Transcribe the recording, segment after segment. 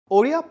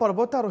ओडिया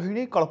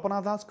पर्वतारोहिणी कल्पना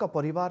दास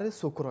परिवार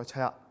शोकर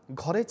छाया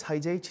घरे छाई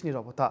जाइछि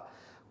नीरवता।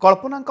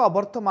 कल्पना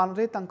अवर्तमान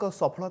रे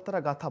सफलतार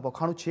गाथा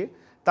बखाणुछि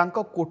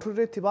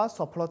कोठरी थिबा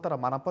सफलतार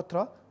मानपत्र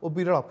और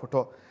विरल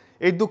फोटो।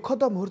 ए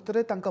दुखद मुहूर्त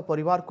रे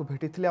परिवार को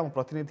भेटिथिले आम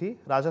प्रतिनिधि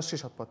राजश्री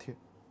शतपथी।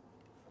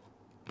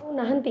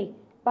 नाहंती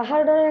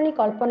पहाड़राणी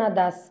कल्पना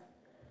दास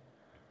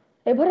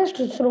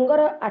एभरेस्ट श्रृंगर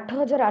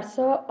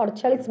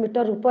 8848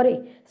 मीटर उपरे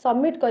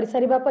सबमिट कर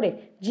सारिबा परे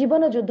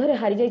जीवन युद्ध रे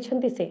हारि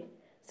जाइछंती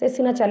से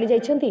सीना चली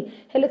जाइछंती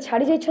हेले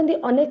छाड़ी जाइछंती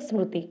अनेक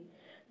स्मृति।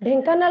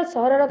 ढेंकानाल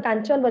सहरर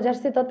कांचन बजार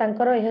स्थित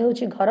तांकर यह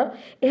होछि घर,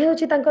 यह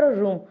होछि तांकर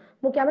रूम।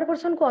 मु कैमरा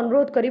पर्सन को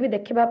अनुरोध करी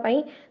देखा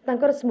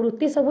तांकर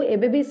स्मृति सबू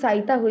एबे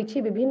साइता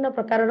होइछि। विभिन्न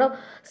प्रकार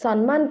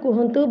सम्मान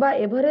कहतु बा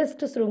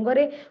एभरेस्ट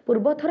श्रृंगरे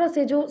पूर्वथर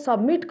से जो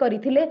सबमिट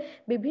करथिले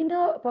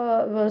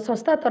विभिन्न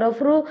संस्था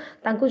तरफ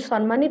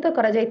सम्मानित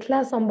करा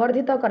जाइथिला,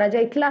 संवर्धित करा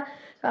जाइथिला।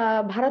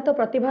 भारत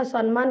प्रतिभा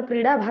सम्मान,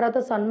 क्रीड़ा भारत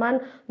सम्मान,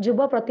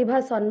 युवा प्रतिभा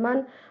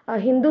सम्मान,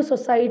 हिंदू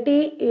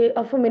सोसाइटी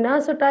ऑफ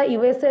मिनासोटा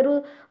यूएसए रु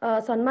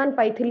सम्मान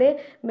पाइथिले।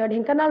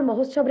 ढेंकानाल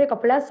महोत्सव रे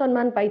कपिलास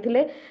सम्मान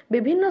पाइथिले।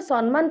 विभिन्न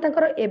सम्मान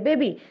तांकर एबे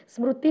भी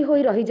स्मृति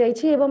होई रही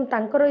जाइछि एवं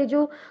तांकर ए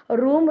जो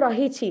रूम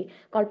रहिछि,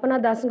 कल्पना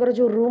दासंकर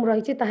जो रूम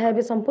रहिछि ताहा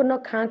एबे संपूर्ण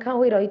खाँ खाँ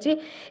होई रहिछि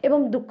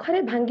एवं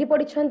दुखरे भांगी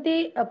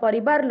पड़िछंती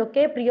परिवार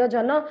लोके,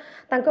 प्रियजन।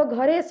 तांको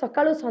घरे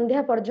सकाळु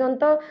संध्या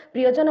पर्यंत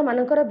प्रियजन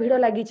मानकर भिड़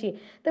लागिछि।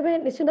 तबे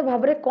निश्चित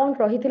भाव में कौन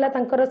रही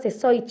तांकर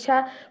शेष इच्छा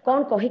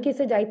कौन कहीकि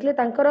से जाइथिले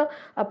तांकर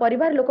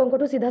परिवार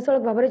लोकंकठु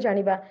सीधासलख भाव में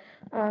जानिबा।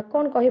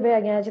 कौन कहिबे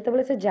आज्ञा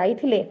जेतेबेले से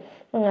जाइथिले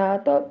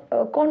तो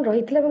कौन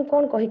रहिथिले एवं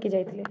कौन कहीकि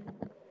जाइथिले?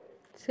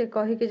 से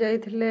कहीकि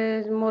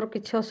जाइथिले मोर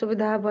किछि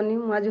असुविधा हेबनी,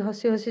 मु आज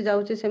हसी हसी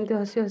जाउछि, सेमती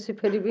हसी हसी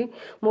फेरिबी।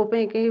 मो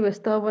पे कहीं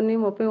व्यस्त हेबनी,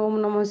 मो पे ओम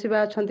नमः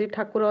शिवाय अछंती,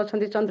 ठाकुर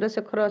अछंती,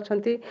 चंद्रशेखर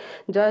अछंती,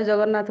 जय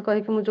जगन्नाथ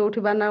कहीकि मु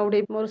जोठी बाना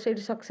उड़े मोर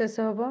सेठी सक्सेस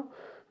हेबो।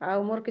 आ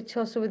मोर किछि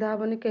असुविधा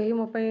हेबनी, कहीं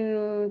मो पे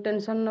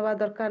टेंशन नवा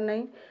दरकार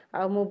नहीं।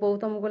 आ मो बो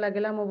तुमको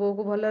लगिला मो बो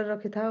को भले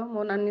रखि थाओ,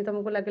 मो नानी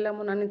तुमको लगिला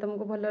मो नानी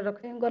तुमको भले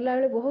रखे। गला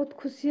बेले बहुत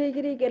खुशी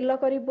होइकरी गेल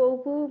करी बो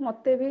को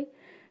मते भी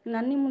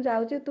नानी मु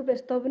जाउछि, तू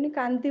व्यस्त हेबनी,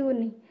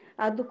 कांदिबुनी,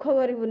 आ दुख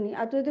करिबुनी,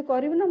 आ तू यदि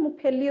करिबु ना मु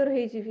फेलियर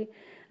होई जिवि,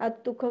 आ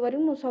दुख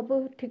करिबु, मु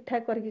सब ठीक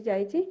ठाक करके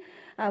जाइछि।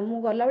 आ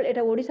मु गला बेले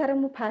एटा ओडिसा रे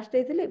मु फास्ट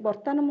हेतिली,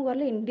 बर्तमान मु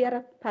गले इंडिया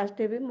रा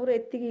फास्ट हेबी। मोर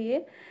एति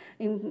ये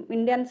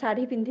इंडियन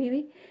साड़ी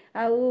पिंधिबी,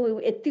 आ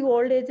एति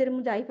ओल्ड एज रे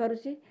मु जाई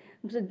पारुछि।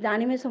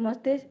 जानिमे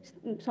समस्ते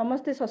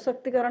समस्ते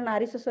सशक्तिकरण,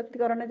 नारी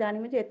सशक्तिकरण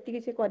जानिमे जे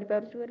एति से करि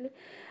पारुछि बोली।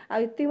 आ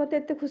एति मते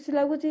एति खुशी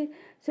लागुछि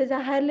से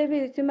जहा हेले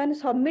भी से माने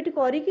सबमिट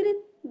करी कि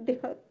देह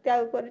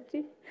त्याग करछि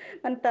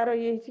माने तार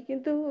ये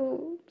किंतु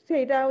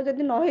सेटा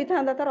जदि न होई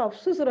थांदा तार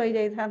अफसोस रही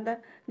जाई थांदा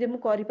जे मु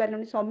करि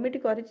पारलनी, सबमिट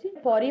करछि।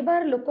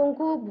 परिवार लोकन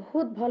को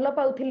बहुत भल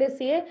पाउथिले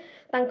सिए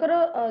तांकर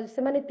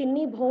से माने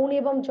तिनी भौणी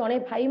एवं जणे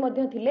भाई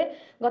मध्य थिले।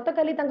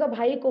 गतकाली तांका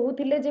भाई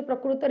कहूथिले जे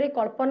प्रकृत रे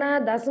कल्पना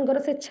दासंकर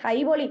से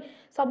छाई बळी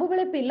सब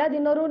बेले पिला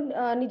दिनरु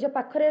निज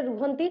पाखरे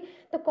रुहंती।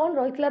 तो कौन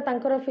रहितला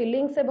तांकर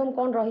फीलिंग्स एवं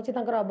कौन रहिछि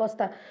तांकर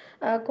अवस्था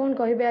कौन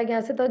कहिबे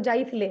आज्ञा? से तो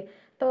जाइथिले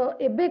तो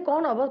एबे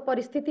कौन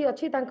परिस्थिति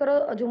अछि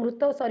तांकर जो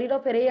मृत शरीर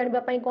फेरई आनिबा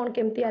पई कौन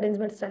केमती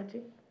अरेंजमेंट चालछि?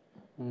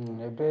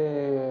 एबे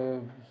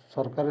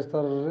सरकारी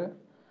स्तर रे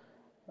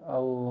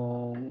आउ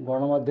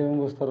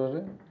गणमाध्यम स्तर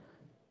रे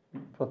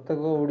प्रत्येक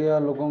ओडिया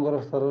लोकंकर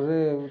स्तर रे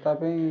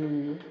तापई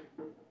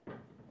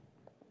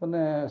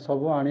माने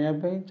सब आनिया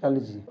पे चली।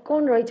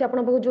 कौन रही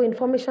आपण बहु जो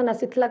इन्फॉर्मेशन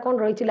आसीथला कौन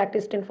रही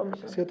लेटेस्ट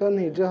इन्फॉर्मेशन? से तो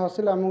निजे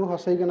हसिल हमको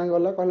हसई के ना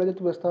गला कहले जे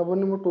तू व्यस्त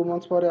हबनी, मु 2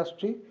 मंथ्स पर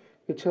आसुची,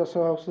 किछि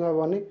असुविधा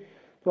हबनी।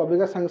 तो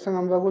अबिका संग संग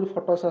हम बाबू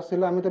फोटोस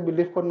आसिला, आम तो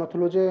बिलीव कर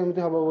नथलु जे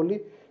एमती हबो बोली।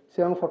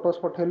 से हम फोटोस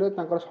पठेले,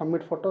 तांकर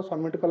सबमिट फोटो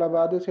सबमिट कला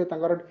बाद से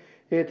तांकर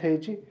ए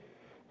थैची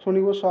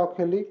सुनी को शॉक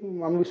हेली।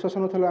 हम विश्वास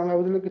नथले, हम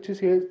भाबुले किछि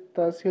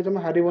से जम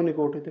हारिबनी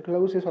कोठी,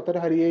 देखला से सतरे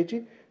हारि जाईची।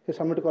 से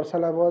सबमिट कर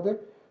साला बाद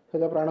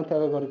से प्राण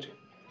त्याग करछि।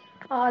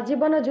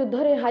 जीवन युद्ध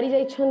रे हारि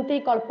जाइछंती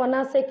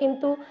कल्पना से,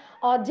 किंतु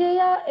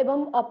अजेया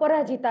एवं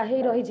अपराजिता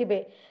हे रही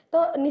जिबे।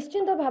 तो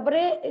निश्चिंत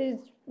भाबरे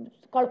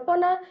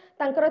कल्पना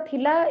तांकर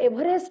थिला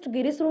एभरेस्ट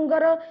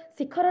गिरिशृंगर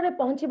शिखर रे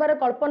पहुंचीबार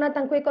कल्पना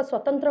तांको एक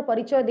स्वतंत्र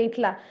परिचय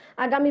देइथिला।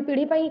 आगामी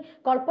पीढ़ी पई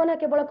कल्पना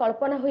केवल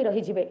कल्पना होई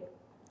रही जिबे।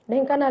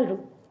 ढेंकानाल रु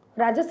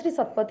राजश्री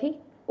शतपथी,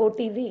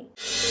 OTV।